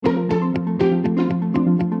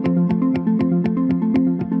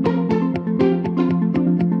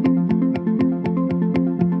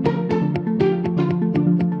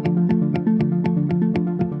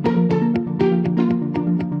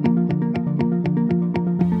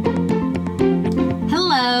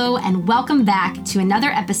and welcome back to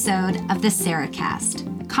another episode of the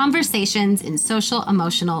Sarahcast, Conversations in Social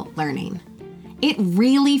Emotional Learning. It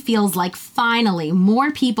really feels like finally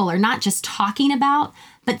more people are not just talking about,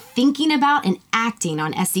 but thinking about and acting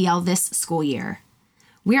on SEL this school year.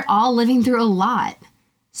 We're all living through a lot.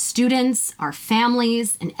 Students, our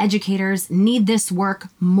families, and educators need this work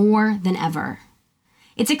more than ever.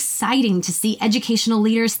 It's exciting to see educational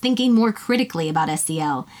leaders thinking more critically about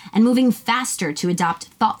SEL and moving faster to adopt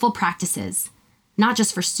thoughtful practices, not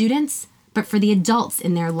just for students, but for the adults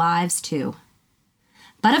in their lives too.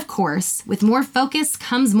 But of course, with more focus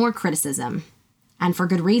comes more criticism, and for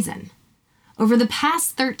good reason. Over the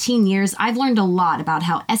past 13 years, I've learned a lot about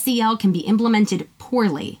how SEL can be implemented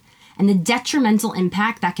poorly and the detrimental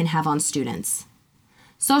impact that can have on students.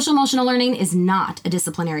 Social emotional learning is not a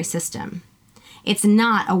disciplinary system. It's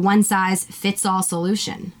not a one-size-fits-all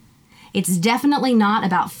solution. It's definitely not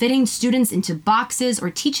about fitting students into boxes or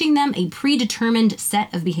teaching them a predetermined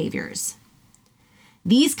set of behaviors.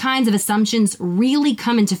 These kinds of assumptions really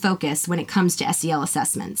come into focus when it comes to SEL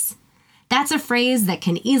assessments. That's a phrase that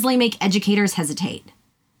can easily make educators hesitate.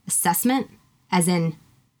 Assessment, as in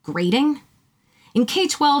grading? In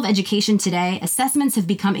K-12 education today, assessments have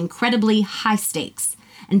become incredibly high stakes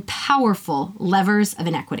and powerful levers of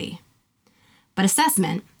inequity. But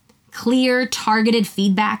assessment, clear, targeted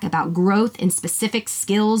feedback about growth in specific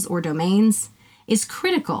skills or domains, is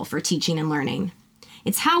critical for teaching and learning.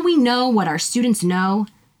 It's how we know what our students know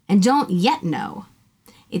and don't yet know.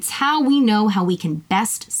 It's how we know how we can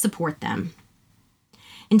best support them.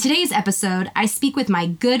 In today's episode, I speak with my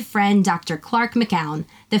good friend, Dr. Clark McKown,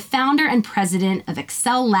 the founder and president of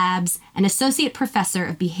Excel Labs and associate professor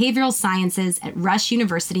of behavioral sciences at Rush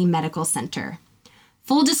University Medical Center.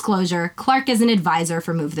 Full disclosure, Clark is an advisor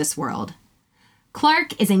for Move This World.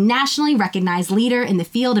 Clark is a nationally recognized leader in the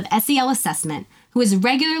field of SEL assessment who is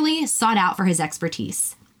regularly sought out for his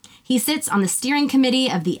expertise. He sits on the steering committee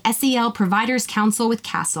of the SEL Providers Council with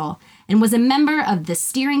CASEL and was a member of the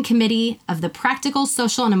steering committee of the Practical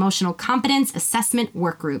Social and Emotional Competence Assessment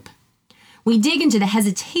Workgroup. We dig into the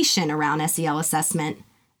hesitation around SEL assessment,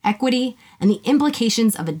 equity, and the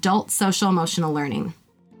implications of adult social emotional learning.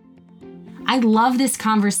 I love this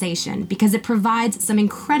conversation because it provides some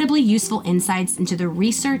incredibly useful insights into the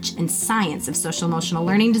research and science of social emotional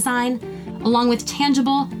learning design, along with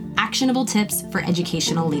tangible, actionable tips for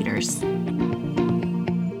educational leaders.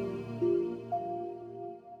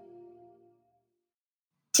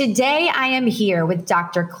 Today, I am here with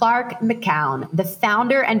Dr. Clark McKown, the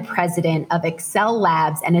founder and president of Excel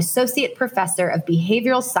Labs and associate professor of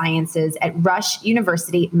behavioral sciences at Rush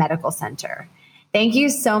University Medical Center. Thank you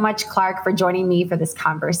so much, Clark, for joining me for this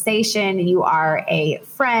conversation. You are a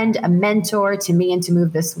friend, a mentor to me and to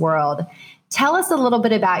Move This World. Tell us a little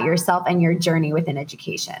bit about yourself and your journey within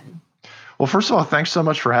education. Well, first of all, thanks so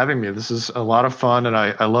much for having me. This is a lot of fun, and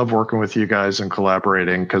I love working with you guys and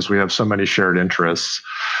collaborating because we have so many shared interests.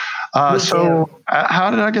 How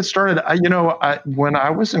did I get started? When I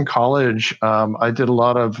was in college, I did a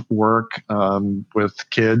lot of work with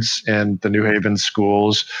kids in the New Haven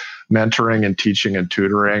schools, mentoring and teaching and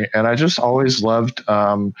tutoring. And I just always loved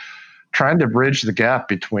trying to bridge the gap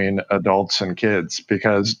between adults and kids,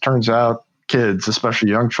 because it turns out kids, especially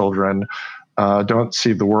young children, don't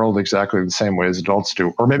see the world exactly the same way as adults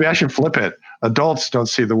do. Or maybe I should flip it. Adults don't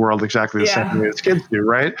see the world exactly the same way as kids do,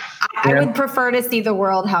 right? I would prefer to see the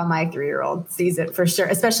world how my 3-year-old sees it, for sure,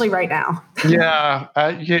 especially right now. Yeah.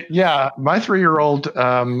 My 3-year-old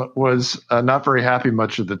was not very happy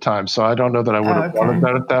much of the time. So I don't know that I would have wanted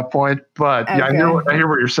that at that point. But yeah, I hear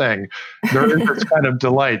what you're saying. There is this kind of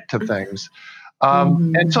delight to things.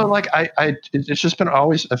 And so it's just been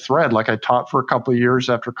always a thread. Like I taught for a couple of years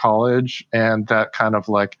after college, and that kind of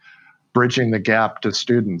like bridging the gap to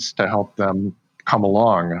students to help them come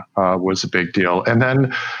along was a big deal. And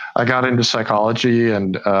then I got into psychology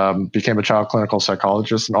and became a child clinical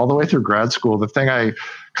psychologist. And all the way through grad school, the thing I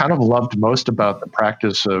kind of loved most about the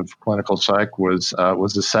practice of clinical psych was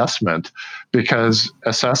assessment, because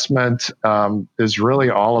assessment is really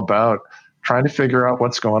all about trying to figure out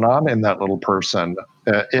what's going on in that little person.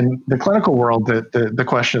 In the clinical world, the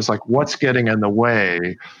question is like, what's getting in the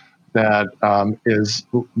way that is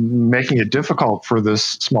making it difficult for this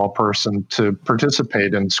small person to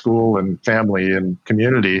participate in school and family and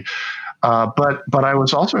community. But I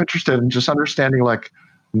was also interested in just understanding like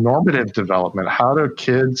normative development. How do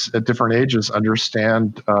kids at different ages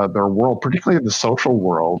understand their world, particularly in the social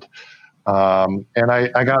world? And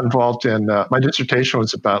I got involved in, my dissertation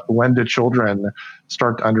was about when do children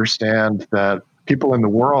start to understand that people in the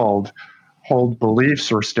world hold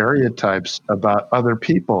beliefs or stereotypes about other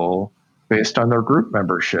people based on their group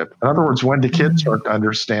membership. In other words, when do kids start to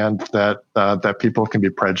understand that people can be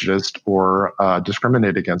prejudiced or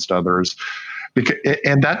discriminate against others?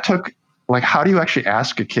 And that took, like, how do you actually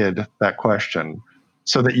ask a kid that question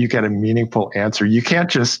so that you get a meaningful answer? You can't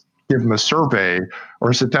just give them a survey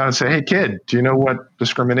or sit down and say, hey, kid, do you know what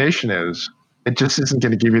discrimination is? It just isn't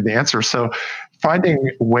going to give you the answer. So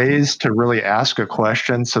finding ways to really ask a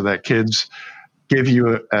question so that kids give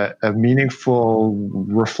you a meaningful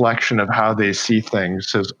reflection of how they see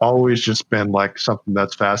things has always just been like something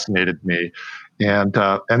that's fascinated me. And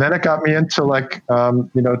then it got me into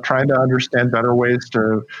trying to understand better ways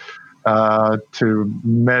to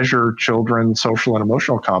measure children's social and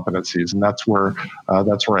emotional competencies. And that's where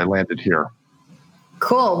I landed here.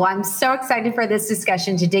 Cool. Well, I'm so excited for this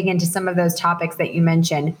discussion to dig into some of those topics that you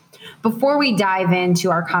mentioned. Before we dive into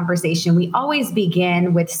our conversation, we always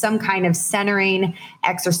begin with some kind of centering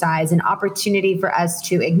exercise, an opportunity for us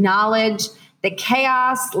to acknowledge the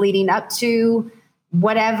chaos leading up to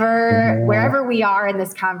wherever we are in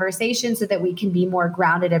this conversation so that we can be more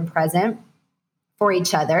grounded and present for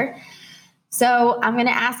each other. So I'm going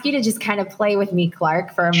to ask you to just kind of play with me,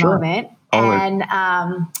 Clark, for a moment. And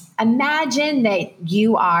imagine that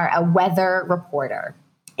you are a weather reporter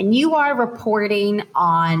and you are reporting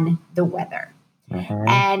on the weather.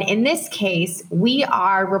 And in this case, we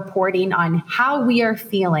are reporting on how we are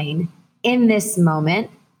feeling in this moment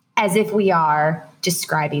as if we are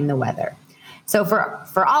describing the weather. So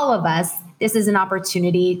for all of us, this is an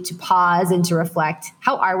opportunity to pause and to reflect.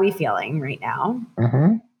 How are we feeling right now?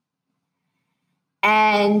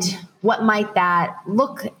 And what might that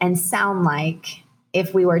look and sound like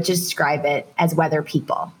if we were to describe it as weather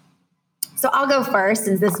people? So I'll go first,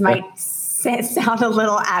 since this might sound a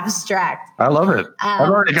little abstract. I love it. I've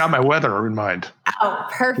already got my weather in mind. Oh,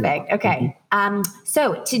 perfect. Okay.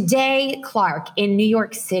 So today, Clark, in New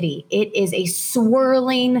York City, it is a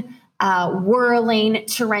swirling, whirling,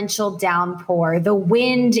 torrential downpour. The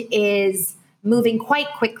wind is moving quite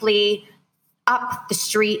quickly up the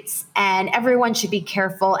streets, and everyone should be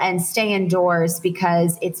careful and stay indoors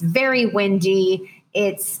because it's very windy.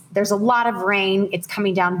 There's a lot of rain. It's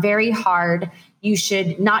coming down very hard. You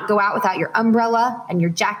should not go out without your umbrella and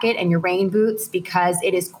your jacket and your rain boots because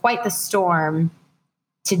it is quite the storm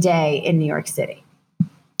today in New York City.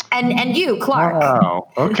 And you, Clark. Wow.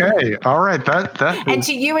 Okay. All right. That and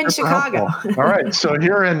to you in Chicago. All right. So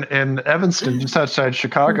here in Evanston, just outside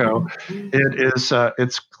Chicago,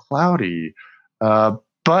 it's cloudy.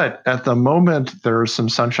 But at the moment, there's some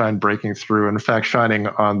sunshine breaking through, in fact, shining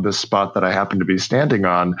on the spot that I happen to be standing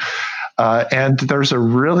on. And there's a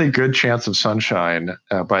really good chance of sunshine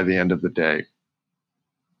by the end of the day.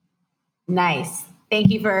 Nice. Thank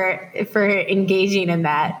you for engaging in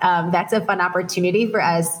that. That's a fun opportunity for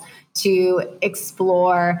us to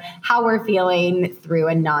explore how we're feeling through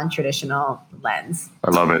a non-traditional lens.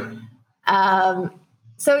 I love it.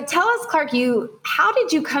 So tell us, Clark, how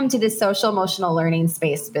did you come to this social emotional learning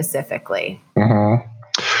space specifically?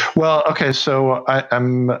 Well, okay, so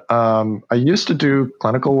I used to do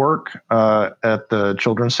clinical work at the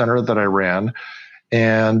children's center that I ran,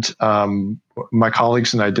 and my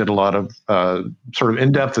colleagues and I did a lot of sort of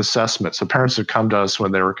in-depth assessments. So parents would come to us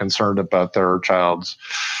when they were concerned about their child's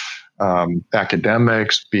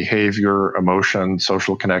academics, behavior, emotion,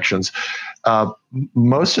 social connections.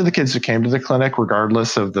 Most of the kids that came to the clinic,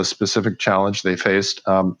 regardless of the specific challenge they faced,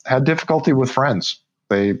 had difficulty with friends.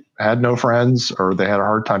 They had no friends, or they had a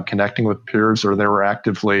hard time connecting with peers, or they were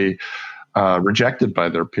actively rejected by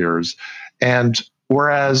their peers. And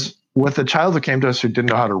whereas with the child that came to us who didn't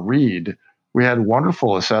know how to read, we had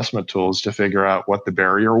wonderful assessment tools to figure out what the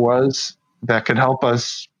barrier was that could help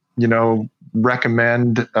us,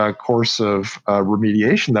 recommend a course of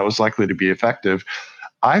remediation that was likely to be effective.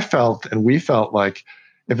 I felt, and we felt like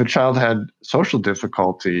if a child had social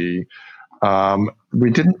difficulty,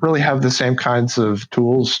 we didn't really have the same kinds of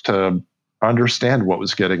tools to understand what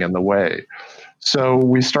was getting in the way. So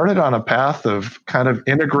we started on a path of kind of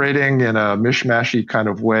integrating in a mishmashy kind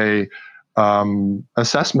of way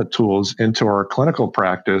assessment tools into our clinical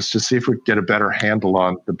practice to see if we could get a better handle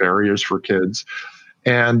on the barriers for kids.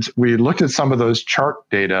 And we looked at some of those chart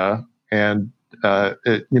data, and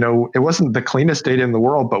it wasn't the cleanest data in the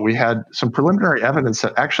world, but we had some preliminary evidence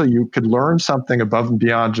that actually you could learn something above and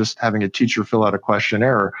beyond just having a teacher fill out a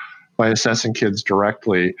questionnaire by assessing kids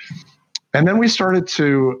directly. And then we started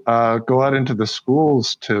to go out into the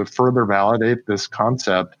schools to further validate this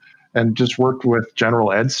concept, and just worked with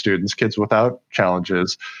general ed students, kids without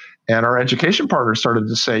challenges. And our education partners started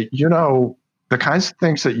to say, the kinds of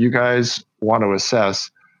things that you guys want to assess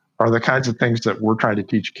are the kinds of things that we're trying to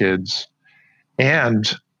teach kids. And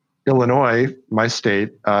Illinois, my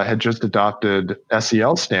state, had just adopted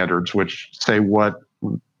SEL standards, which say what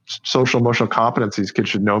social emotional competencies kids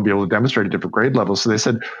should know and be able to demonstrate at different grade levels. So they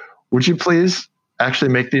said, would you please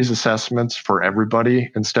actually make these assessments for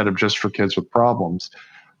everybody instead of just for kids with problems?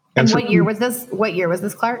 And so, what year was this?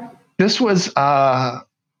 Clark? This was probably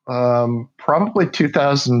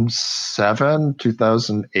 2007,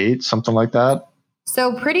 2008, something like that.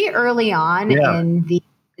 So pretty early on in the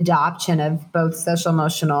adoption of both social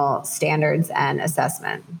emotional standards and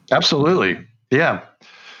assessment. Absolutely. Yeah.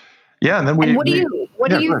 Yeah. And then what do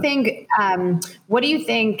you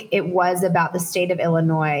think it was about the state of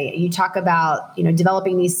Illinois? You talk about,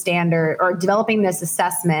 developing these standards or developing this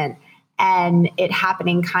assessment and it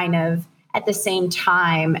happening kind of at the same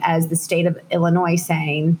time as the state of Illinois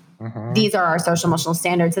saying, these are our social emotional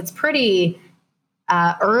standards. It's pretty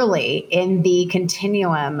early in the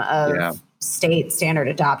continuum of state standard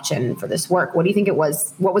adoption for this work. What do you think it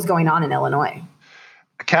was? What was going on in Illinois?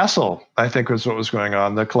 CASEL, I think, was what was going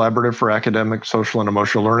on. The Collaborative for Academic, Social, and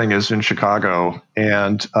Emotional Learning is in Chicago.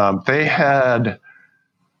 And they had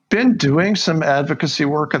been doing some advocacy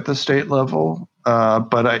work at the state level.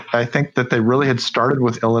 But I think that they really had started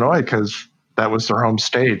with Illinois because that was their home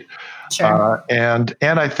state. Sure. And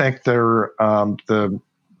I think the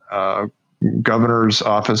governor's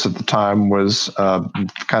office at the time was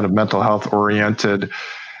kind of mental health oriented.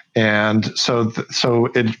 And so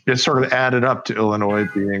it sort of added up to Illinois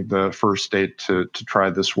being the first state to try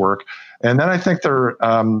this work. And then I think they're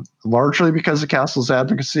largely because of CASEL's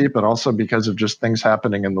advocacy, but also because of just things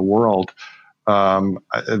happening in the world.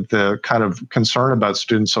 The kind of concern about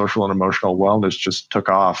student social and emotional wellness just took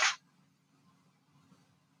off.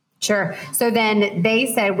 Sure. So then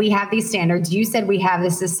they said, we have these standards. You said we have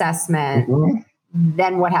this assessment.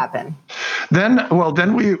 Then what happened?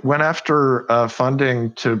 Then we went after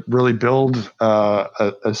funding to really build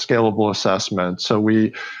a scalable assessment. So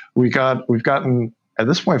we've gotten at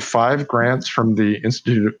this point 5 grants from the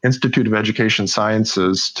Institute of Education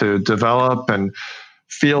Sciences to develop and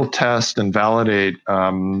field test and validate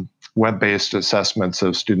web-based assessments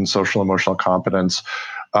of student social emotional competence.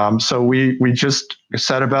 So we just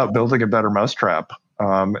set about building a better mousetrap.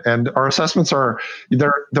 And our assessments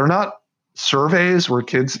they're not surveys where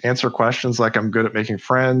kids answer questions like I'm good at making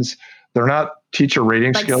friends. They're not teacher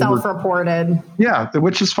rating like skills. Self-reported. Yeah,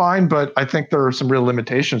 which is fine, but I think there are some real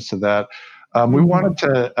limitations to that. We wanted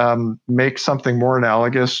to make something more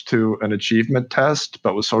analogous to an achievement test,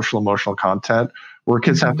 but with social emotional content, where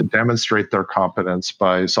kids have to demonstrate their competence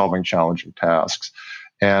by solving challenging tasks.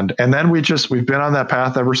 And then we've been on that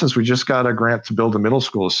path ever since. We just got a grant to build a middle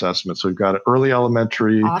school assessment. So we've got early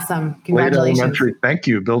elementary, awesome, congratulations. Late elementary. Thank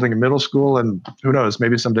you. Building a middle school, and who knows,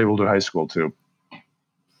 maybe someday we'll do high school too.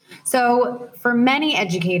 So for many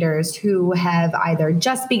educators who have either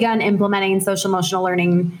just begun implementing social emotional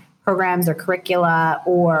learning programs or curricula,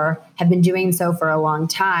 or have been doing so for a long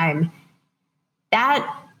time, that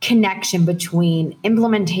connection between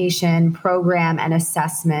implementation, program, and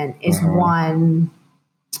assessment is one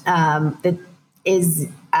that is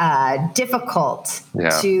difficult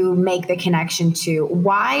to make the connection to.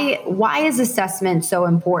 Why is assessment so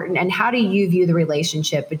important, and how do you view the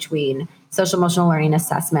relationship between social emotional learning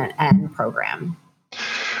assessment and program?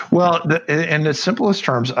 Well, in the simplest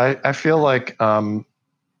terms, I feel like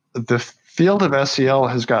the field of SEL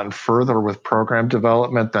has gotten further with program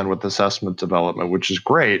development than with assessment development, which is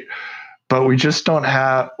great. But we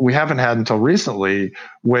haven't had until recently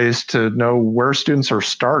ways to know where students are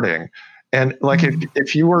starting. And like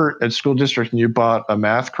if you were at school district and you bought a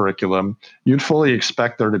math curriculum, you'd fully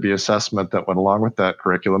expect there to be assessment that went along with that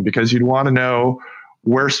curriculum, because you'd want to know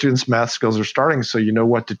where students' math skills are starting, so you know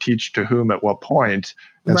what to teach to whom at what point.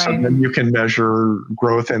 And so then you can measure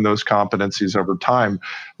growth in those competencies over time.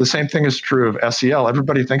 The same thing is true of SEL.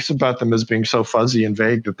 Everybody thinks about them as being so fuzzy and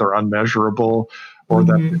vague that they're unmeasurable, or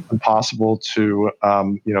that it's impossible to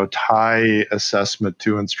tie assessment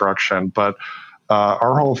to instruction. But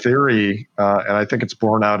our whole theory, and I think it's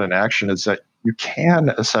borne out in action, is that you can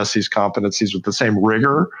assess these competencies with the same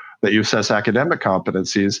rigor that you assess academic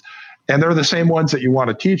competencies. And they're the same ones that you want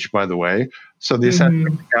to teach, by the way. So the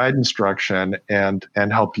assessment can guide instruction and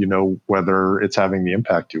help you know whether it's having the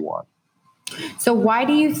impact you want. So why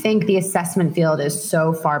do you think the assessment field is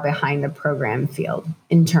so far behind the program field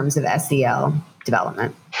in terms of SEL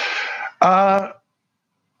development?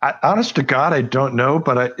 Honest to God, I don't know,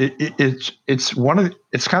 but it's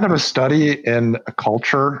kind of a study in a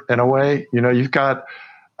culture in a way. You've got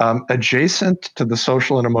adjacent to the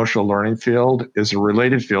social and emotional learning field is a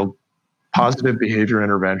related field, positive behavior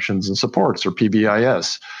interventions and supports, or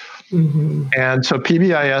PBIS. And so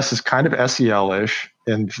PBIS is kind of SEL-ish.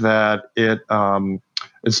 in that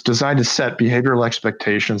it's designed to set behavioral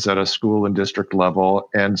expectations at a school and district level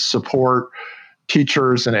and support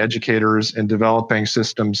teachers and educators in developing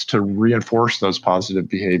systems to reinforce those positive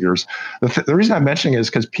behaviors. The reason I'm mentioning it is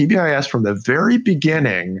because PBIS from the very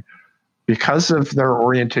beginning, because of their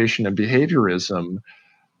orientation and behaviorism,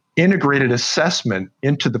 integrated assessment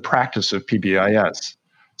into the practice of PBIS.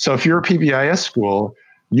 So if you're a PBIS school,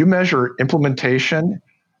 you measure implementation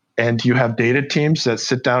and you have data teams that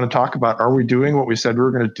sit down and talk about, are we doing what we said we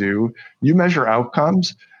were going to do? You measure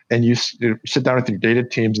outcomes and you sit down with your data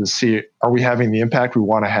teams and see, are we having the impact we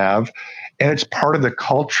want to have? And it's part of the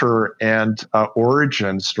culture and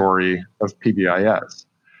origin story of PBIS.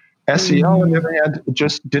 SEL, on the other hand,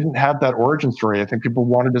 just didn't have that origin story. I think people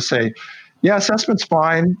wanted to say, yeah, assessment's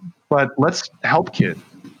fine, but let's help kids.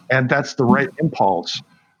 And that's the right impulse.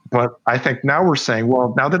 But I think now we're saying,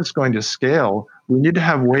 well, now that it's going to scale, we need to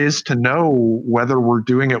have ways to know whether we're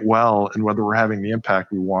doing it well and whether we're having the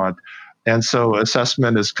impact we want. And so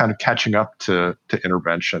assessment is kind of catching up to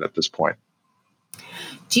intervention at this point.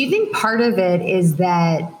 Do you think part of it is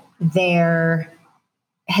that there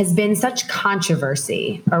has been such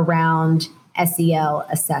controversy around SEL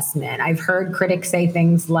assessment? I've heard critics say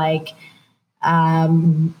things like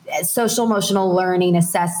social emotional learning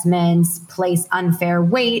assessments place unfair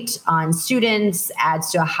weight on students,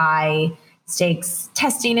 adds to a high stakes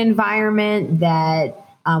testing environment, that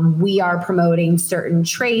we are promoting certain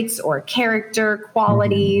traits or character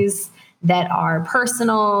qualities that are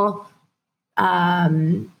personal.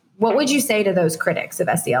 What would you say to those critics of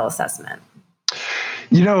SEL assessment?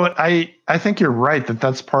 You know, I think you're right that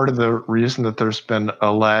that's part of the reason that there's been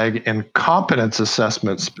a lag in competence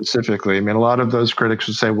assessment specifically. I mean, a lot of those critics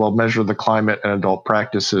would say, well, measure the climate and adult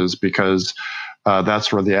practices because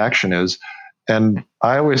that's where the action is. And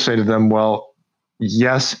I always say to them, well,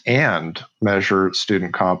 yes, and measure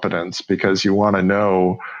student competence, because you want to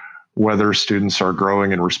know whether students are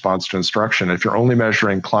growing in response to instruction. If you're only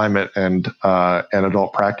measuring climate and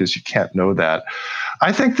adult practice, you can't know that.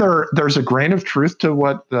 I think there's a grain of truth to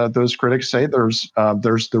what those critics say. There's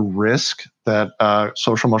the risk that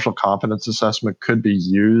social emotional competence assessment could be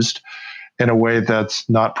used in a way that's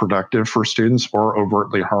not productive for students or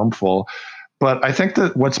overtly harmful. But I think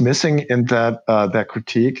that what's missing in that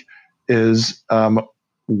critique is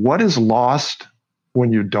what is lost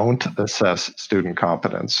when you don't assess student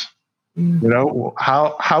competence. You know,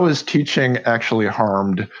 how is teaching actually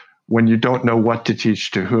harmed when you don't know what to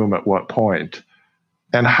teach to whom at what point?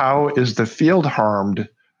 And how is the field harmed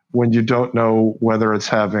when you don't know whether it's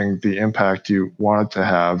having the impact you want it to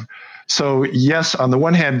have? So yes, on the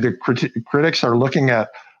one hand, the critics are looking at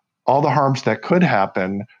all the harms that could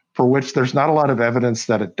happen, for which there's not a lot of evidence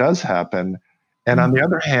that it does happen. And on the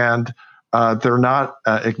other hand, they're not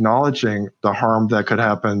acknowledging the harm that could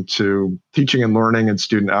happen to teaching and learning and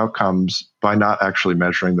student outcomes by not actually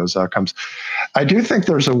measuring those outcomes. I do think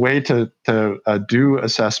there's a way to do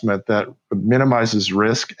assessment that minimizes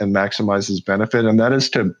risk and maximizes benefit, and that is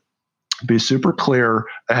to be super clear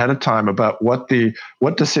ahead of time about what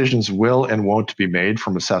decisions will and won't be made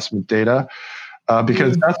from assessment data,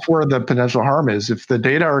 because that's where the potential harm is. If the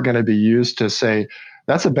data are going to be used to say,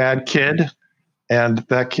 that's a bad kid, and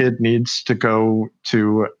that kid needs to go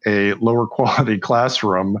to a lower quality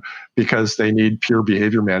classroom because they need peer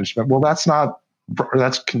behavior management. Well, that's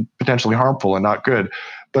potentially harmful and not good.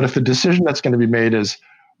 But if the decision that's going to be made is,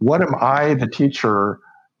 what am I, the teacher,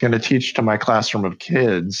 going to teach to my classroom of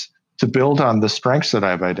kids to build on the strengths that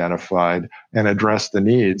I've identified and address the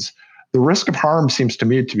needs, the risk of harm seems to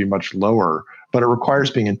me to be much lower. But it requires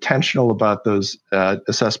being intentional about those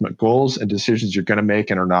assessment goals and decisions you're going to make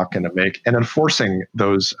and are not going to make, and enforcing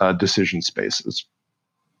those decision spaces.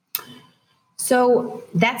 So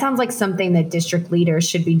that sounds like something that district leaders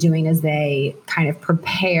should be doing as they kind of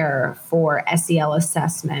prepare for SEL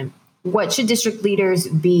assessment. What should district leaders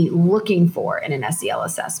be looking for in an SEL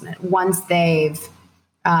assessment once they've,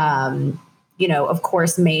 of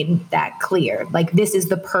course, made that clear? Like, this is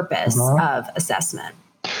the purpose of assessment.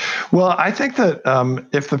 Well, I think that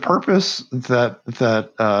if the purpose that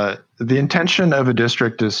the intention of a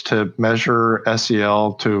district is to measure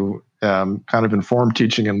SEL to kind of inform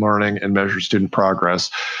teaching and learning and measure student progress,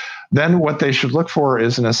 then what they should look for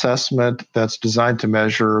is an assessment that's designed to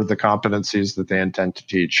measure the competencies that they intend to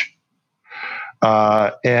teach.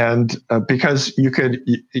 Because you could,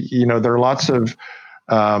 there are lots of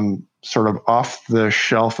sort of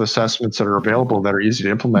off-the-shelf assessments that are available that are easy to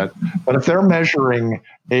implement. But if they're measuring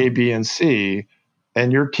A, B, and C,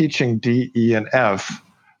 and you're teaching D, E, and F,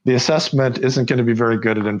 the assessment isn't going to be very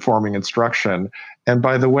good at informing instruction. And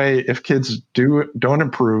by the way, if kids don't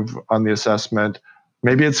improve on the assessment,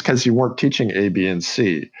 maybe it's because you weren't teaching A, B, and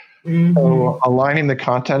C. Mm-hmm. So aligning the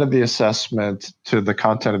content of the assessment to the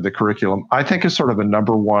content of the curriculum, I think, is sort of a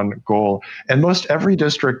number one goal. And most every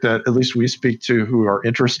district that at least we speak to who are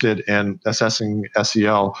interested in assessing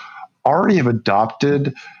SEL already have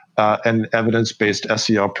adopted an evidence-based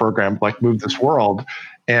SEL program like Move This World,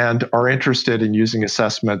 and are interested in using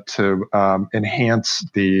assessment to enhance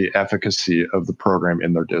the efficacy of the program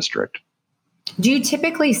in their district. Do you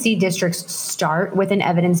typically see districts start with an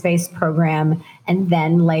evidence-based program and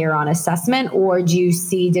then layer on assessment, or do you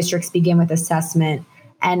see districts begin with assessment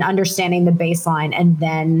and understanding the baseline and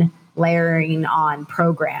then layering on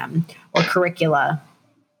program or curricula?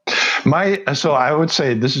 So I would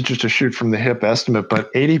say, this is just a shoot from the hip estimate,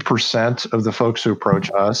 but 80% of the folks who approach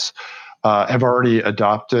us have already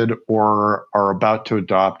adopted or are about to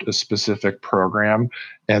adopt a specific program,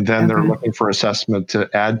 and then they're looking for assessment to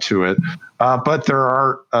add to it. But there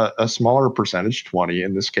are a smaller percentage, 20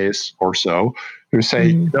 in this case or so, who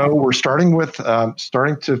say, no, we're starting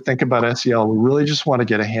to think about SEL. We really just want to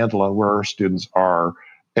get a handle on where our students are,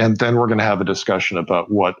 and then we're going to have a discussion about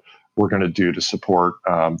what we're going to do to support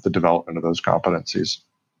the development of those competencies.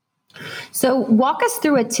 So walk us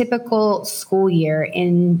through a typical school year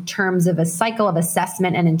in terms of a cycle of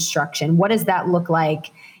assessment and instruction. What does that look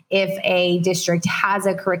like if a district has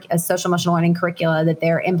a social emotional learning curricula that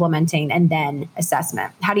they're implementing and then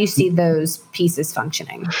assessment? How do you see those pieces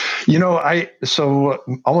functioning? So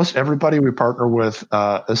almost everybody we partner with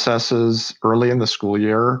assesses early in the school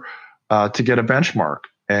year to get a benchmark.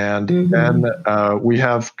 And then we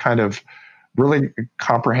have kind of really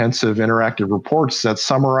comprehensive interactive reports that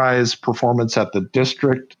summarize performance at the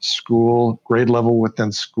district, school, grade level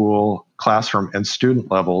within school, classroom, and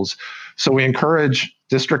student levels. So we encourage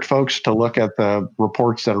district folks to look at the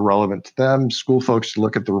reports that are relevant to them, school folks to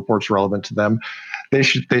look at the reports relevant to them. They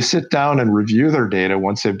sit down and review their data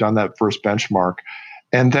once they've done that first benchmark,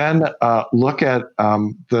 and then look at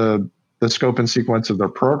the scope and sequence of their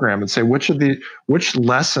program and say which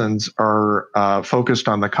lessons are focused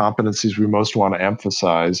on the competencies we most want to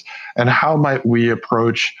emphasize, and how might we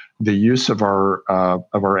approach the use of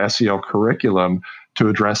our SEL curriculum to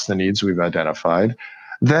address the needs we've identified.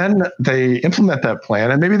 Then they implement that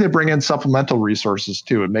plan, and maybe they bring in supplemental resources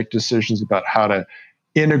too, and make decisions about how to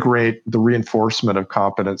integrate the reinforcement of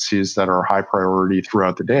competencies that are high priority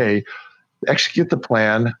throughout the day, execute the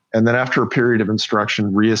plan, and then after a period of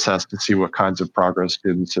instruction, reassess to see what kinds of progress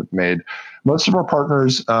students have made. Most of our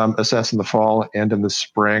partners assess in the fall and in the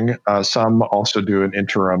spring. Some also do an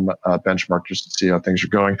interim benchmark just to see how things are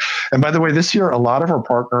going. And by the way, this year, a lot of our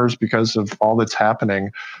partners, because of all that's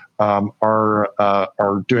happening,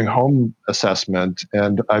 are doing home assessment.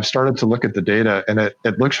 And I've started to look at the data, and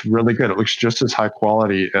it looks really good. It looks just as high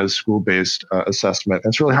quality as school-based assessment.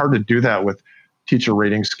 And it's really hard to do that with teacher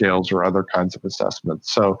rating scales or other kinds of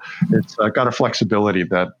assessments. So it's got a flexibility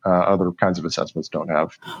that other kinds of assessments don't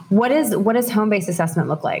have. What does home-based assessment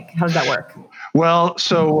look like? How does that work? Well,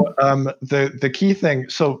 so the key thing,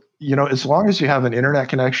 as long as you have an internet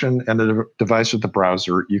connection and a device with the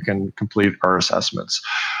browser, you can complete our assessments.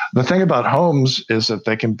 The thing about homes is that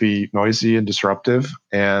they can be noisy and disruptive,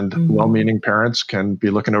 and well-meaning parents can be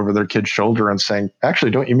looking over their kid's shoulder and saying,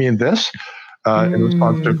 actually, don't you mean this? In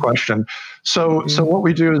response to a question. So what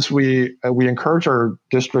we do is we encourage our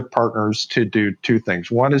district partners to do two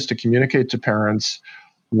things. One is to communicate to parents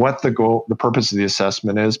what the purpose of the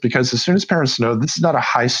assessment is, because as soon as parents know this is not a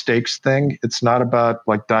high stakes thing, it's not about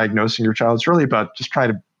like diagnosing your child. It's really about just trying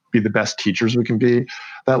to be the best teachers we can be.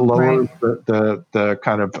 That lowers the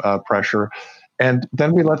kind of pressure. And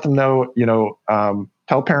then we let them know,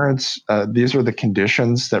 tell parents these are the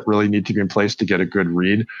conditions that really need to be in place to get a good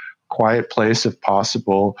read. Quiet place if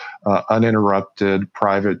possible, uninterrupted,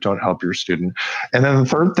 private, don't help your student. And then the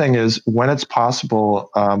third thing is, when it's possible,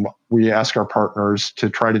 we ask our partners to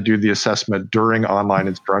try to do the assessment during online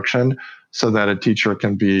instruction, so that a teacher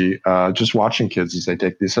can be just watching kids as they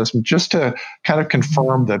take the assessment, just to kind of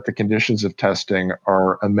confirm that the conditions of testing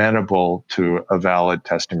are amenable to a valid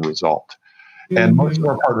testing result. And most of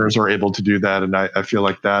our partners are able to do that. And I feel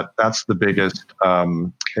like that's the biggest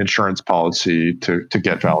insurance policy to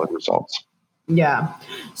get valid results. Yeah.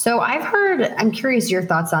 So I'm curious your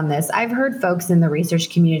thoughts on this. I've heard folks in the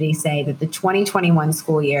research community say that the 2021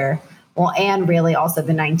 school year, and really also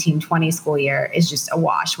the 1920 school year, is just a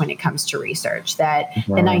wash when it comes to research. That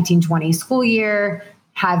the 1920 school year,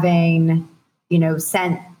 having,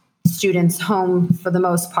 sent students home for the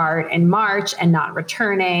most part in March and not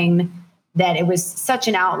returning, that it was such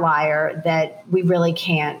an outlier that we really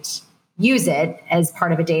can't use it as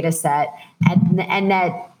part of a data set, and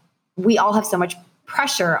that we all have so much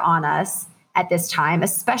pressure on us at this time,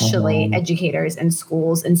 especially educators and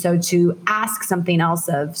schools. And so to ask something else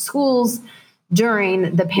of schools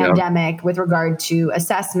during the pandemic with regard to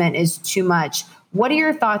assessment is too much. What are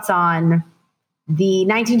your thoughts on the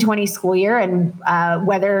 1920 school year and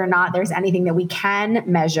whether or not there's anything that we can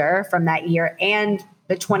measure from that year, and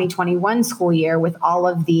the 2021 school year with all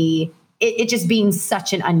of it just being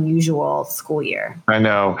such an unusual school year? I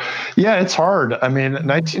know. Yeah, it's hard. I mean,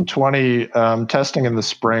 1920 testing in the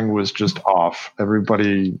spring was just off.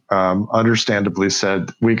 Everybody understandably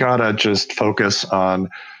said, we got to just focus on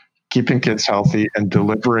keeping kids healthy and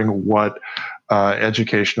delivering what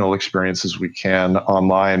educational experiences we can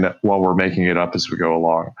online while we're making it up as we go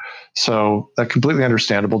along. So completely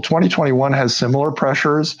understandable. 2021 has similar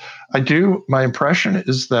pressures. My impression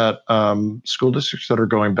is that school districts that are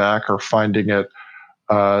going back are finding it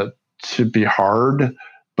to be hard,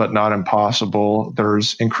 but not impossible.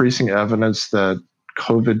 There's increasing evidence that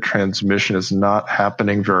COVID transmission is not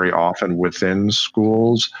happening very often within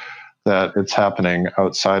schools, that it's happening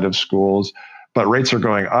outside of schools. But rates are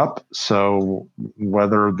going up, so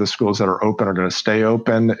whether the schools that are open are going to stay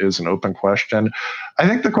open is an open question. I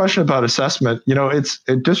think the question about assessment,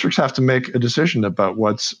 districts have to make a decision about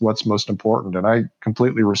what's most important, and I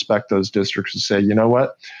completely respect those districts who say, you know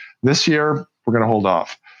what, this year we're going to hold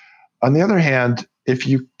off. On the other hand, if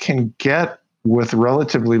you can get with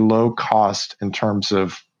relatively low cost in terms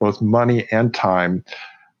of both money and time,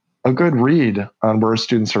 a good read on where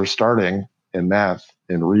students are starting in math,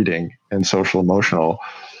 in reading, and social emotional.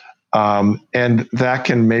 And that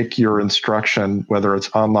can make your instruction, whether it's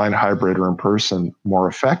online, hybrid, or in person, more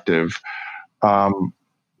effective.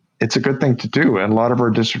 It's a good thing to do. And a lot of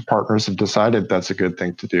our district partners have decided that's a good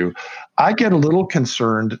thing to do. I get a little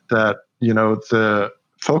concerned that, the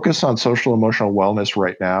focus on social emotional wellness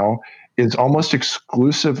right now is almost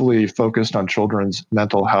exclusively focused on children's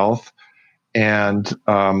mental health and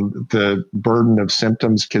the burden of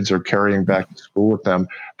symptoms kids are carrying back to school with them.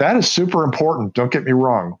 That is super important. Don't get me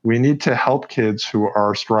wrong. We need to help kids who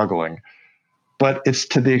are struggling, but it's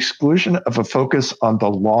to the exclusion of a focus on the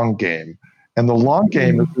long game. And the long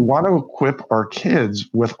game is we want to equip our kids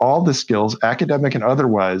with all the skills, academic and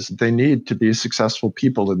otherwise, they need to be successful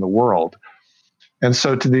people in the world. And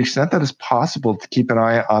so to the extent that it's possible to keep an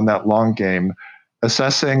eye on that long game,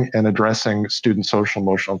 assessing and addressing student social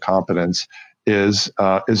emotional competence is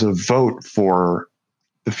a vote for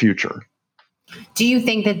the future. Do you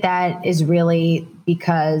think that is really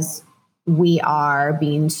because we are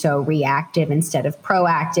being so reactive instead of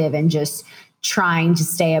proactive and just trying to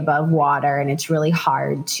stay above water, and it's really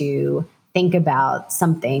hard to think about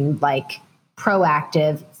something like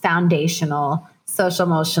proactive, foundational, social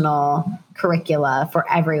emotional curricula for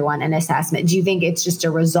everyone and assessment? Do you think it's just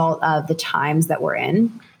a result of the times that we're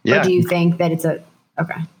in? Yeah. Or do you think that it's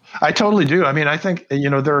okay? I totally do. I mean, I think,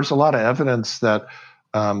 there's a lot of evidence that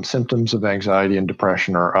symptoms of anxiety and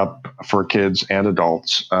depression are up for kids and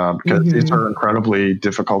adults because these are incredibly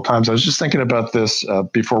difficult times. I was just thinking about this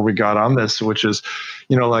before we got on this, which is,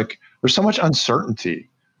 there's so much uncertainty,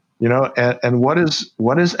 and what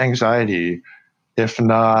is anxiety if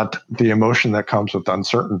not the emotion that comes with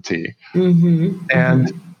uncertainty?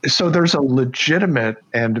 And so there's a legitimate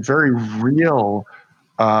and very real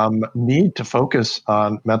need to focus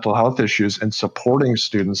on mental health issues and supporting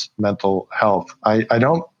students' mental health. I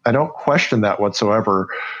don't question that whatsoever,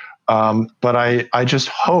 but I just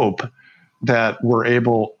hope that we're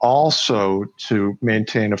able also to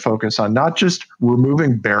maintain a focus on not just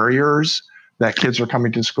removing barriers that kids are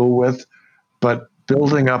coming to school with, but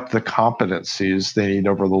building up the competencies they need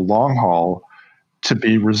over the long haul to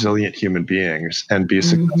be resilient human beings and be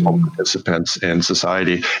successful participants in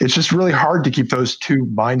society. It's just really hard to keep those two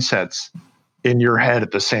mindsets in your head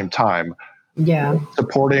at the same time. Yeah.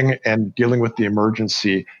 Supporting and dealing with the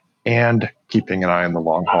emergency and keeping an eye on the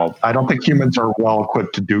long haul. I don't think humans are well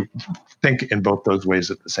equipped to think in both those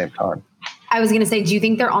ways at the same time. I was going to say, do you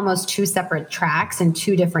think they're almost two separate tracks and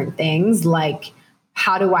two different things? Like,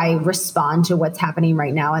 how do I respond to what's happening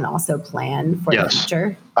right now and also plan for the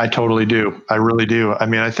future? I totally do. I really do. I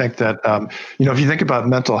mean, I think that, if you think about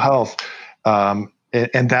mental health,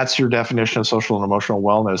 and that's your definition of social and emotional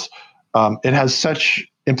wellness, it has such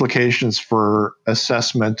implications for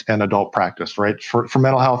assessment and adult practice, right? For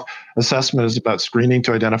mental health, assessment is about screening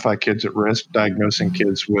to identify kids at risk, diagnosing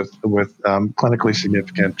kids with clinically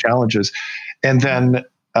significant challenges, and then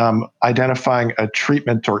identifying a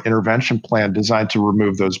treatment or intervention plan designed to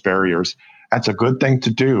remove those barriers. That's a good thing to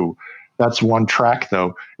do. That's one track,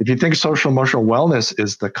 though. If you think social emotional wellness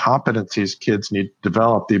is the competencies kids need to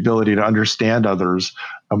develop, the ability to understand others,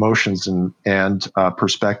 emotions and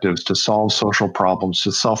perspectives, to solve social problems,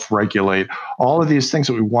 to self-regulate, all of these things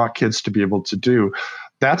that we want kids to be able to do.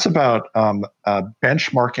 That's about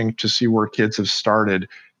benchmarking to see where kids have started,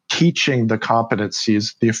 teaching the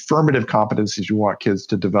competencies, the affirmative competencies you want kids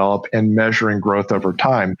to develop, and measuring growth over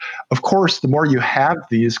time. Of course, the more you have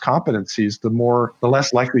these competencies, the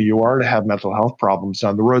less likely you are to have mental health problems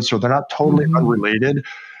down the road. So they're not totally unrelated,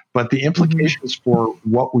 but the implications for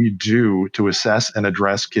what we do to assess and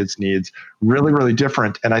address kids' needs really, really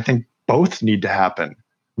different. And I think both need to happen,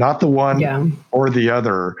 not the one or the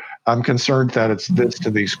other. I'm concerned that it's this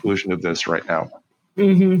to the exclusion of this right now.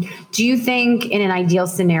 Do you think in an ideal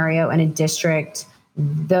scenario in a district,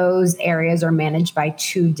 those areas are managed by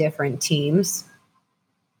two different teams?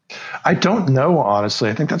 I don't know, honestly.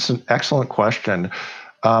 I think that's an excellent question.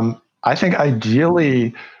 I think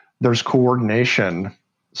ideally there's coordination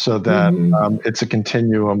so that it's a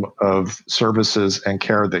continuum of services and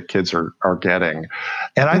care that kids are getting.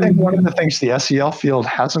 And I think one of the things the SEL field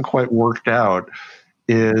hasn't quite worked out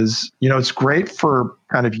is, it's great for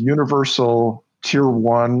kind of universal tier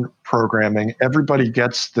 1 programming. Everybody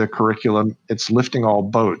gets the curriculum. It's lifting all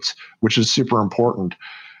boats, which is super important.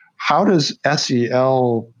 How does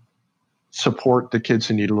SEL support the kids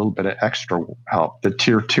who need a little bit of extra help, the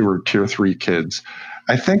tier 2 or tier 3 kids?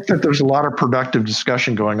 I think that there's a lot of productive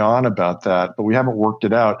discussion going on about that, but we haven't worked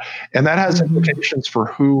it out. And that has implications for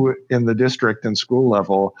who in the district and school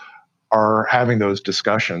level are having those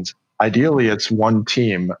discussions. Ideally, it's one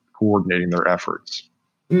team coordinating their efforts.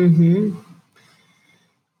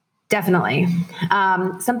 Definitely.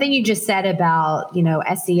 Something you just said about,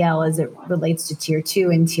 SEL as it relates to tier 2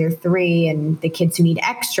 and tier 3 and the kids who need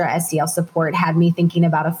extra SEL support had me thinking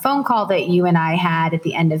about a phone call that you and I had at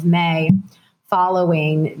the end of May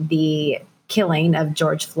following the killing of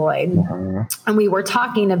George Floyd. And we were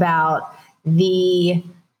talking about the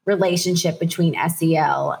relationship between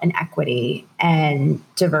SEL and equity and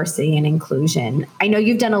diversity and inclusion. I know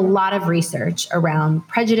you've done a lot of research around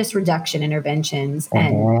prejudice reduction interventions,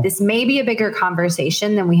 and this may be a bigger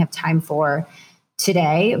conversation than we have time for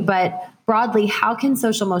today, but broadly, how can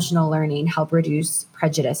social emotional learning help reduce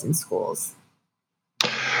prejudice in schools?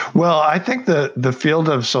 Well, I think the field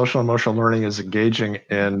of social emotional learning is engaging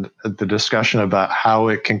in the discussion about how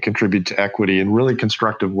it can contribute to equity in really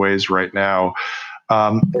constructive ways right now.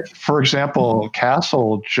 For example,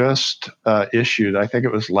 CASEL just issued, I think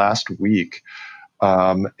it was last week,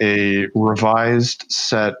 a revised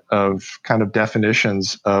set of kind of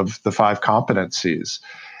definitions of the 5 competencies.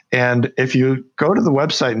 And if you go to the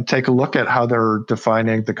website and take a look at how they're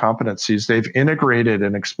defining the competencies, they've integrated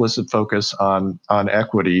an explicit focus on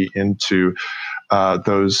equity into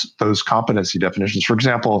those competency definitions. For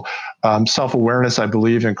example, self-awareness, I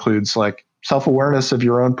believe, includes like self-awareness of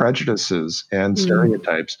your own prejudices and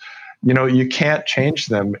stereotypes. You can't change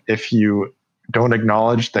them if you don't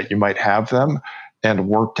acknowledge that you might have them and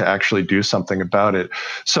work to actually do something about it.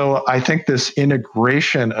 So I think this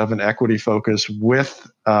integration of an equity focus with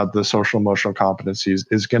the social emotional competencies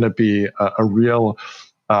is going to be a real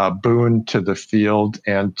boon to the field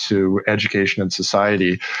and to education and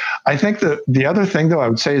society. I think the other thing, though, I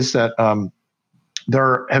would say is that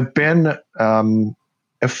there have been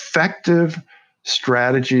effective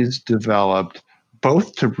strategies developed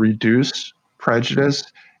both to reduce prejudice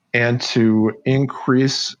and to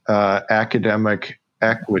increase academic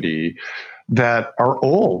equity that are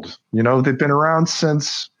old. They've been around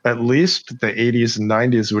since at least the 80s and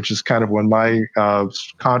 90s, which is kind of when my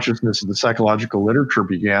consciousness of the psychological literature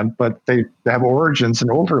began, but they have origins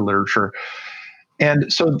in older literature.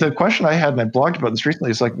 And so the question I had, and I blogged about this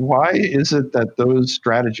recently, is like, why is it that those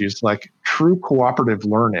strategies, like true cooperative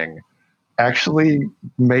learning, actually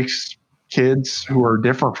makes kids who are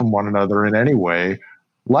different from one another in any way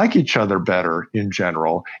like each other better in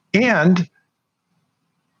general? And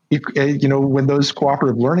when those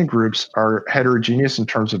cooperative learning groups are heterogeneous in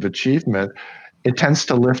terms of achievement, it tends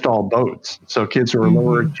to lift all boats. So kids who are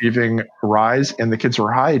lower achieving rise, and the kids who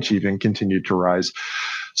are high achieving continue to rise.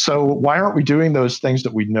 So why aren't we doing those things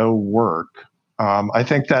that we know work? I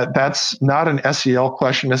think that's not an SEL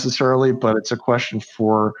question necessarily, but it's a question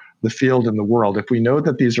for the field and the world. If we know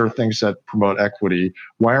that these are things that promote equity,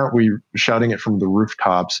 why aren't we shouting it from the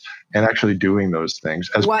rooftops and actually doing those things?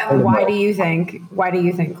 Why do you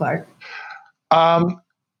think, Clark?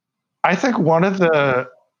 I think one of the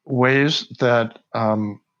ways that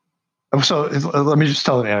so let me just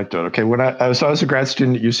tell an anecdote. Okay, when I was a grad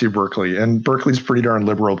student at UC Berkeley, and Berkeley's a pretty darn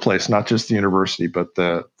liberal place, not just the university, but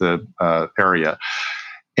the area.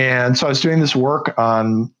 And so I was doing this work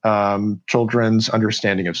on children's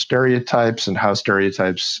understanding of stereotypes and how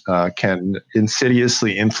stereotypes can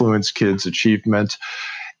insidiously influence kids' achievement.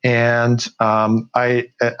 And I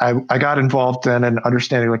got involved then in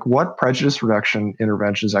understanding like what prejudice reduction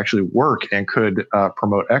interventions actually work and could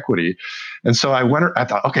promote equity. And so I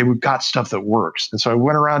thought, okay, we've got stuff that works. And so I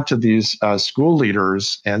went around to these school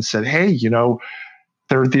leaders and said, hey,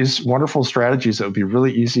 there are these wonderful strategies that would be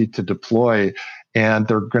really easy to deploy, and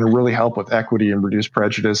they're going to really help with equity and reduce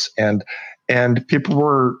prejudice. And people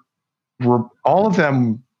were all of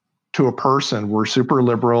them to a person were super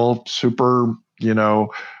liberal, super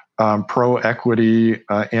pro-equity,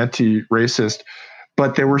 anti-racist,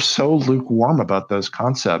 but they were so lukewarm about those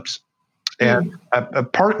concepts. And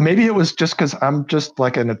maybe it was just because I'm just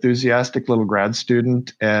like an enthusiastic little grad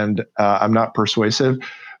student and I'm not persuasive,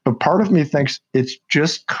 but part of me thinks it's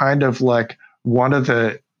just kind of like one of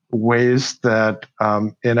the ways that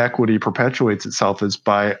inequity perpetuates itself is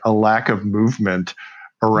by a lack of movement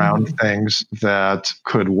around things that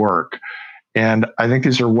could work. And I think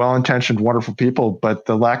these are well-intentioned, wonderful people, but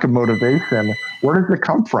the lack of motivation, where does it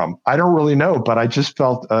come from? I don't really know, but I just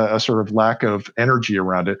felt a sort of lack of energy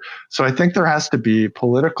around it. So I think there has to be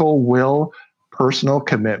political will, personal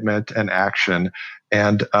commitment, and action.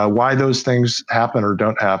 And why those things happen or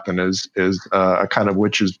don't happen is a kind of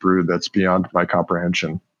witch's brew that's beyond my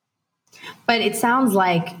comprehension. But it sounds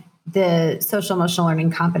like the social emotional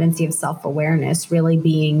learning competency of self-awareness really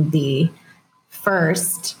being the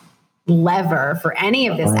first lever for any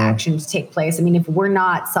of this action to take place. I mean, if we're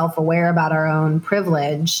not self-aware about our own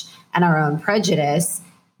privilege and our own prejudice,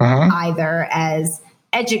 either as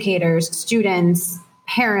educators, students,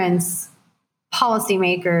 parents,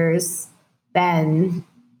 policymakers, then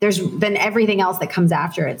everything else that comes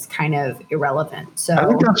after it's kind of irrelevant. So I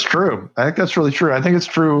think that's true. I think that's really true. I think it's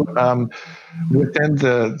true within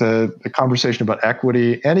the conversation about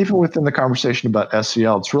equity and even within the conversation about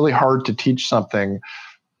SEL. It's really hard to teach something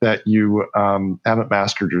that you haven't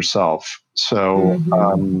mastered yourself. So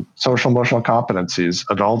social emotional competencies,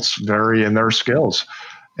 adults vary in their skills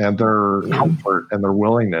and their comfort and their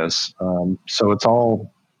willingness. So it's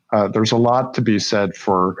all, there's a lot to be said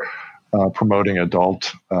for promoting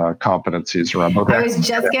adult competencies around both. I was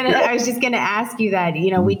just gonna ask you that.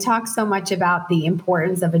 We talk so much about the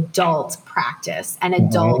importance of adult practice and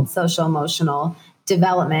adult social emotional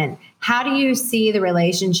development. How do you see the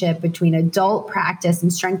relationship between adult practice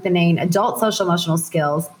and strengthening adult social emotional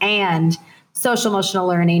skills and social emotional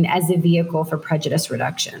learning as a vehicle for prejudice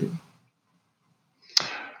reduction?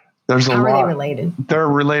 How are they related? They're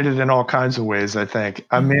related in all kinds of ways, I think.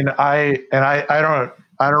 I mean, I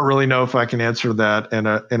don't really know if I can answer that in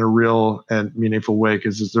a real and meaningful way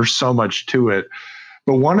because there's so much to it.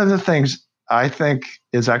 But one of the things I think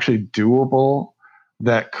is actually doable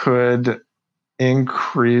that could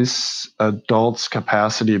increase adults'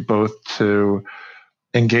 capacity both to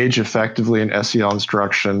engage effectively in SEL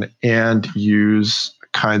instruction and use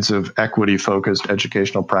kinds of equity-focused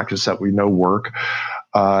educational practice that we know work.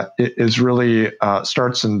 It is really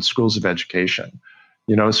starts in schools of education.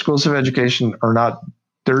 Schools of education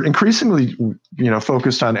they're increasingly,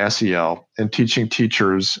 focused on SEL and teaching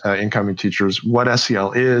teachers, incoming teachers, what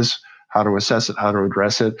SEL is, how to assess it, how to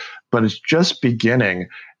address it. But it's just beginning.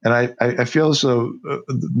 And I feel as though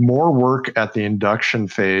more work at the induction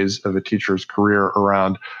phase of a teacher's career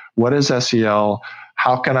around what is SEL,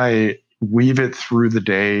 how can I weave it through the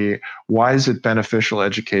day, why is it beneficial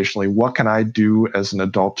educationally, what can I do as an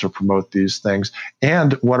adult to promote these things,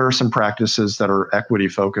 and what are some practices that are equity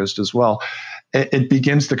focused as well. It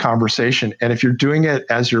begins the conversation. And if you're doing it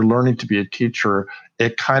as you're learning to be a teacher,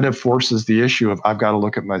 it kind of forces the issue of I've got to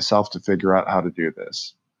look at myself to figure out how to do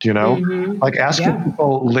this. Like asking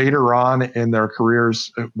people later on in their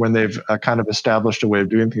careers when they've kind of established a way of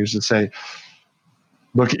doing things to say,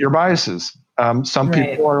 look at your biases. Some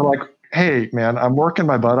people are like, hey, man, I'm working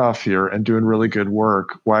my butt off here and doing really good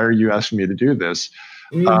work. Why are you asking me to do this?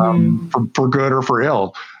 For good or for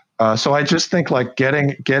ill? So I just think like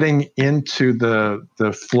getting into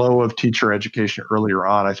the flow of teacher education earlier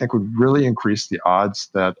on, I think would really increase the odds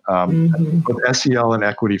that both SEL and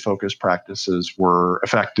equity focused practices were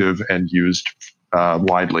effective and used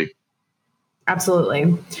widely.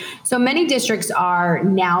 Absolutely. So many districts are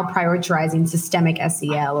now prioritizing systemic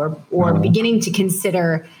SEL or beginning to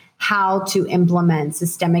consider how to implement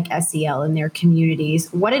systemic SEL in their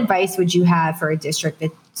communities. What advice would you have for a district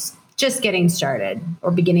that's just getting started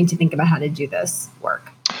or beginning to think about how to do this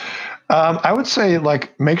work? I would say,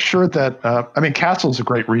 like, make sure that, CASEL is a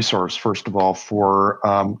great resource, first of all, for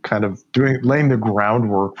kind of laying the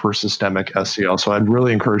groundwork for systemic SEL. So I'd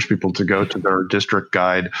really encourage people to go to their district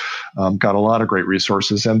guide. Got a lot of great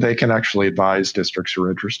resources, and they can actually advise districts who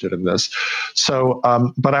are interested in this. So,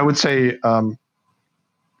 but I would say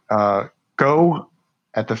go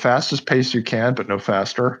at the fastest pace you can, but no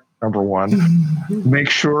faster. Number one, make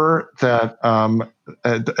sure that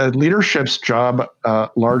leadership's job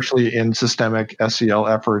largely in systemic SEL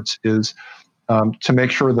efforts is to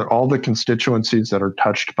make sure that all the constituencies that are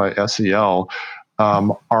touched by SEL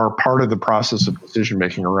are part of the process of decision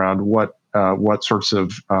making around what sorts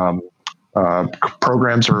of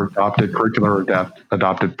programs are adopted, curricular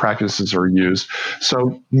adopted practices are used.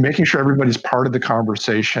 So making sure everybody's part of the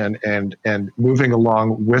conversation and moving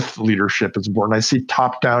along with leadership is important. I see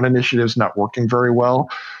top-down initiatives not working very well,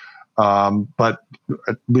 but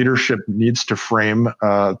leadership needs to frame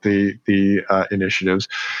the initiatives.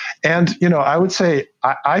 And I would say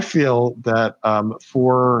I feel that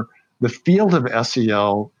for the field of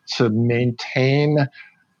SEL to maintain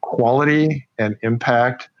quality and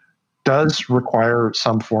impact does require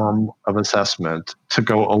some form of assessment to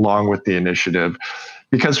go along with the initiative,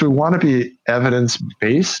 because we want to be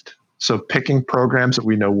evidence-based. So picking programs that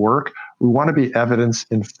we know work, we want to be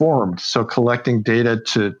evidence-informed. So collecting data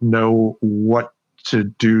to know what to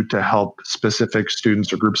do to help specific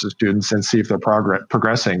students or groups of students and see if they're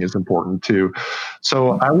progressing is important too.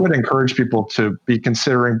 So I would encourage people to be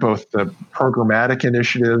considering both the programmatic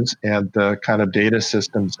initiatives and the kind of data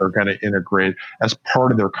systems they're going to integrate as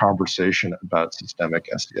part of their conversation about systemic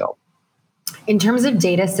SEL. In terms of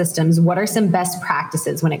data systems, what are some best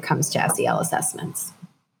practices when it comes to SEL assessments?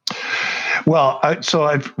 Well, so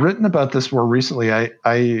I've written about this more recently.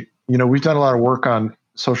 We've done a lot of work on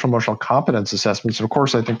social emotional competence assessments. And of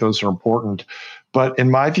course, I think those are important. But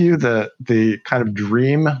in my view, the kind of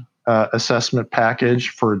dream assessment package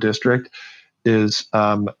for a district is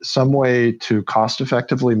some way to cost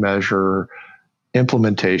effectively measure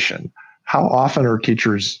implementation. How often are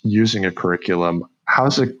teachers using a curriculum?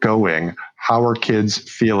 How's it going? How are kids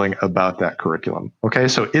feeling about that curriculum? Okay,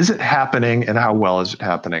 so is it happening and how well is it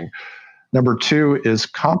happening? Number two is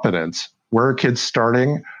competence. Where are kids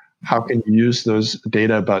starting? How can you use those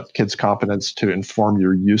data about kids' competence to inform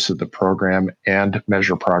your use of the program and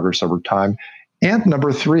measure progress over time? And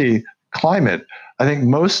number three, climate. I think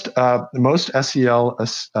most SEL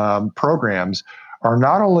programs are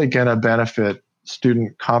not only going to benefit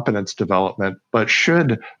student competence development, but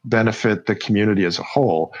should benefit the community as a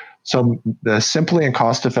whole. So simply and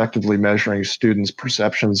cost effectively measuring students'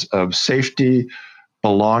 perceptions of safety,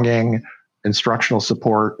 belonging, instructional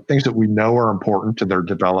support, things that we know are important to their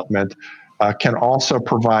development, can also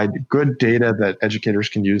provide good data that educators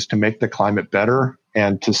can use to make the climate better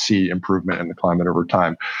and to see improvement in the climate over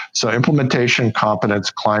time. So implementation, competence,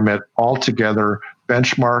 climate, all together,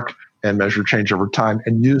 benchmark and measure change over time,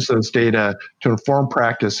 and use those data to inform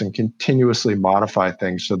practice and continuously modify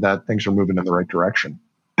things so that things are moving in the right direction.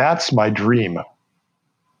 That's my dream.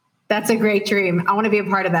 That's a great dream. I want to be a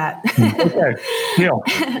part of that. Okay, deal.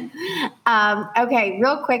 Okay,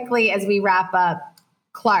 real quickly as we wrap up,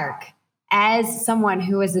 Clark, as someone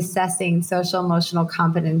who is assessing social emotional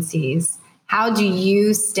competencies, how do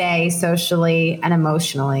you stay socially and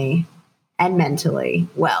emotionally and mentally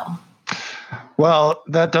well? Well,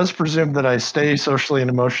 that does presume that I stay socially and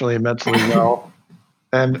emotionally and mentally well.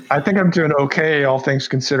 And I think I'm doing okay, all things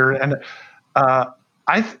considered. And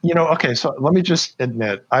so let me just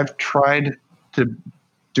admit, I've tried to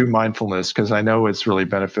do mindfulness because I know it's really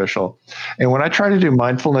beneficial. And when I try to do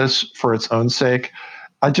mindfulness for its own sake,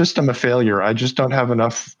 I just am a failure. I just don't have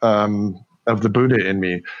enough of the Buddha in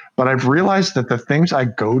me. But I've realized that the things I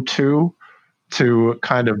go to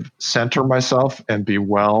kind of center myself and be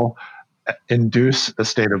well induce a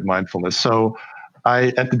state of mindfulness. So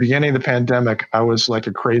at the beginning of the pandemic, I was like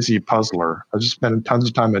a crazy puzzler. I was just spending tons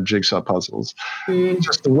of time on jigsaw puzzles.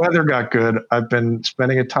 Just the weather got good. I've been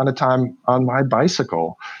spending a ton of time on my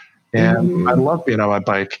bicycle, and I love being on my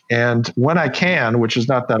bike. And when I can, which is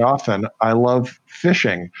not that often, I love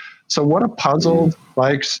fishing. So what do puzzles,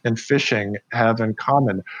 bikes, and fishing have in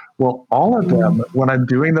common? Well, all of them, when I'm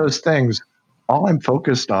doing those things, all I'm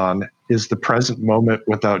focused on is the present moment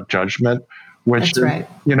without judgment, which is, right,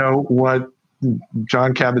 what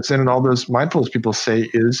Jon Kabat-Zinn and all those mindfulness people say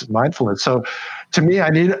is mindfulness. So to me, I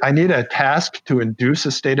need a task to induce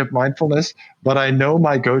a state of mindfulness, but I know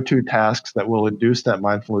my go-to tasks that will induce that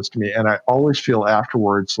mindfulness to me. And I always feel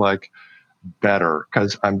afterwards like better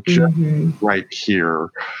because I'm just right here.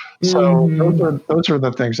 So those are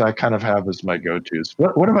the things I kind of have as my go-tos.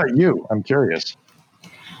 What about you? I'm curious.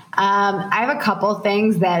 I have a couple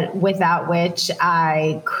things that without which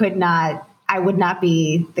I would not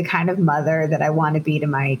be the kind of mother that I want to be to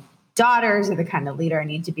my daughters, or the kind of leader I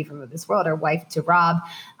need to be from this world, or wife to Rob.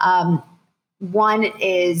 One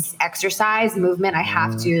is exercise, movement. I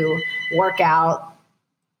have to work out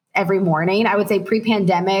every morning. I would say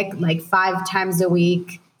pre-pandemic, like 5 times a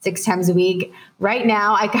week, 6 times a week. Right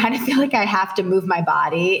now, I kind of feel like I have to move my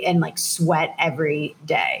body and like sweat every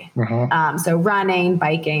day. So running,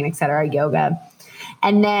 biking, etc., yoga.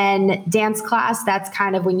 And then dance class, that's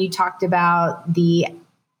kind of when you talked about the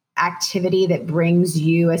activity that brings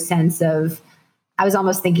you a sense of, I was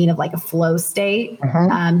almost thinking of like a flow state.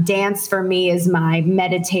 Dance for me is my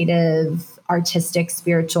meditative, artistic,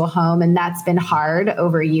 spiritual home. And that's been hard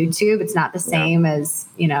over YouTube. It's not the same as,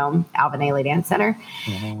 Alvin Ailey Dance Center.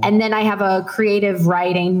 And then I have a creative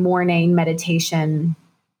writing morning meditation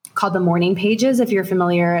called the Morning Pages. If you're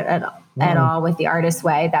familiar at all with the Artist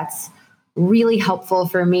Way, that's really helpful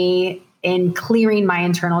for me in clearing my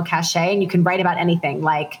internal cache. And you can write about anything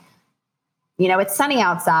like, it's sunny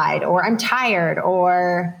outside, or I'm tired,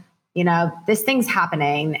 or, this thing's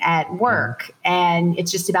happening at work. And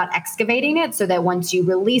it's just about excavating it so that once you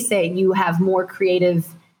release it, you have more creative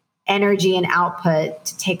energy and output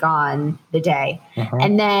to take on the day.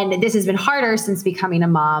 And then this has been harder since becoming a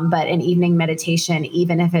mom, but an evening meditation,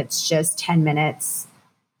 even if it's just 10 minutes,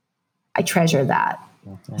 I treasure that.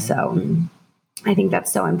 So I think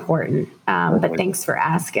that's so important. But thanks for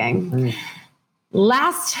asking.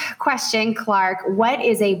 Last question, Clark. What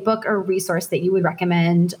is a book or resource that you would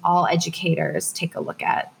recommend all educators take a look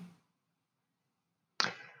at?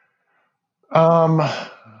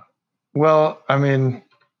 Well,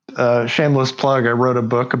 shameless plug. I wrote a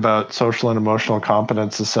book about social and emotional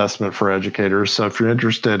competence assessment for educators. So if you're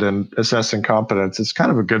interested in assessing competence, it's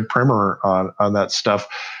kind of a good primer on that stuff.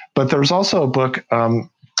 But there's also a book,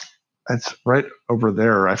 it's right over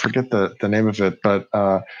there. I forget the name of it, but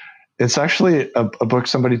it's actually a book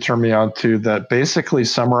somebody turned me on to that basically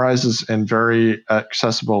summarizes in very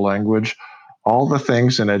accessible language all the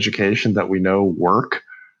things in education that we know work,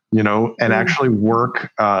 and actually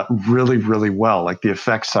work really, really well. Like the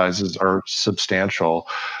effect sizes are substantial.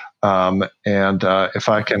 And if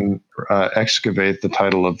I can excavate the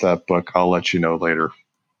title of that book, I'll let you know later.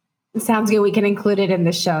 Sounds good. We can include it in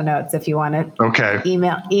the show notes if you want to. Okay.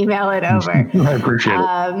 Email it over. I appreciate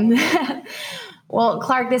it. Well,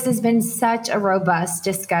 Clark, this has been such a robust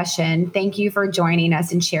discussion. Thank you for joining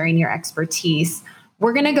us and sharing your expertise.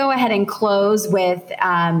 We're going to go ahead and close with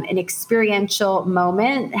an experiential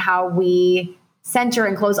moment, how we center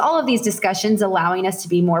and close all of these discussions, allowing us to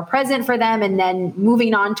be more present for them, and then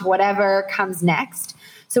moving on to whatever comes next.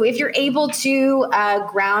 So if you're able to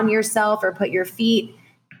ground yourself or put your feet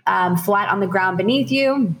flat on the ground beneath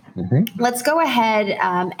you, let's go ahead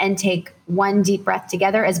and take one deep breath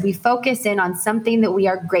together as we focus in on something that we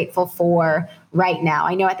are grateful for right now.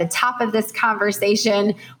 I know at the top of this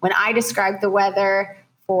conversation, when I described the weather,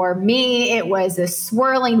 for me, it was a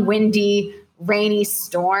swirling, windy, rainy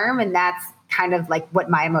storm. And that's kind of like what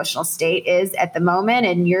my emotional state is at the moment.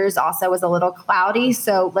 And yours also was a little cloudy.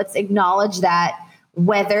 So let's acknowledge that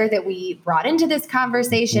weather that we brought into this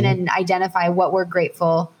conversation and identify what we're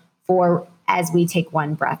grateful for as we take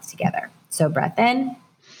one breath together. So breath in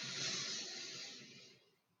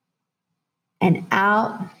and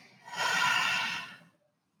out.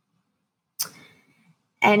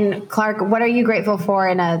 And Clark, what are you grateful for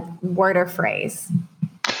in a word or phrase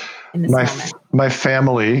in this moment? My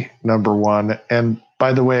family, number one. And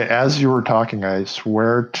by the way, as you were talking, I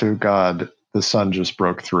swear to God, the sun just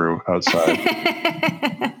broke through outside.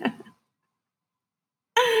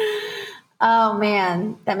 Oh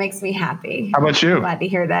man, that makes me happy. How about you? I'm glad to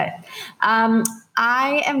hear that.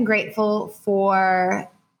 I am grateful for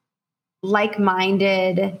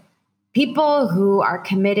like-minded people who are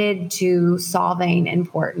committed to solving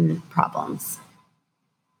important problems.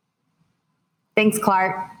 Thanks,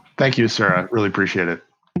 Clark. Thank you, Sarah. Really appreciate it.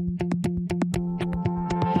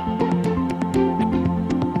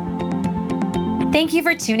 Thank you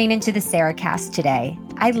for tuning into the Sarahcast today.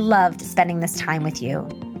 I loved spending this time with you.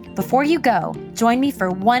 Before you go, join me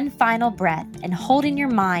for one final breath and hold in your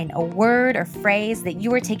mind a word or phrase that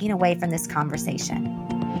you are taking away from this conversation.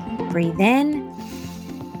 Breathe in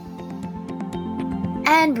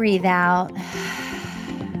and breathe out.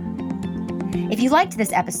 If you liked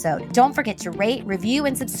this episode, don't forget to rate, review,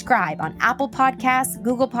 and subscribe on Apple Podcasts,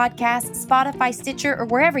 Google Podcasts, Spotify, Stitcher, or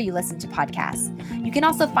wherever you listen to podcasts. You can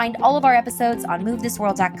also find all of our episodes on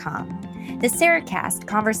movethisworld.com. The Sarahcast,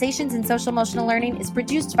 Conversations in Social Emotional Learning, is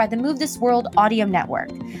produced by the Move This World Audio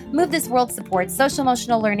Network. Move This World supports social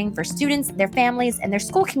emotional learning for students, their families, and their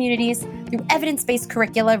school communities through evidence-based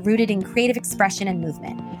curricula rooted in creative expression and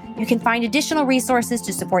movement. You can find additional resources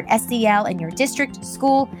to support SEL in your district,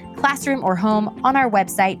 school, classroom, or home on our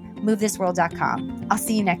website, movethisworld.com. I'll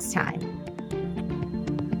see you next time.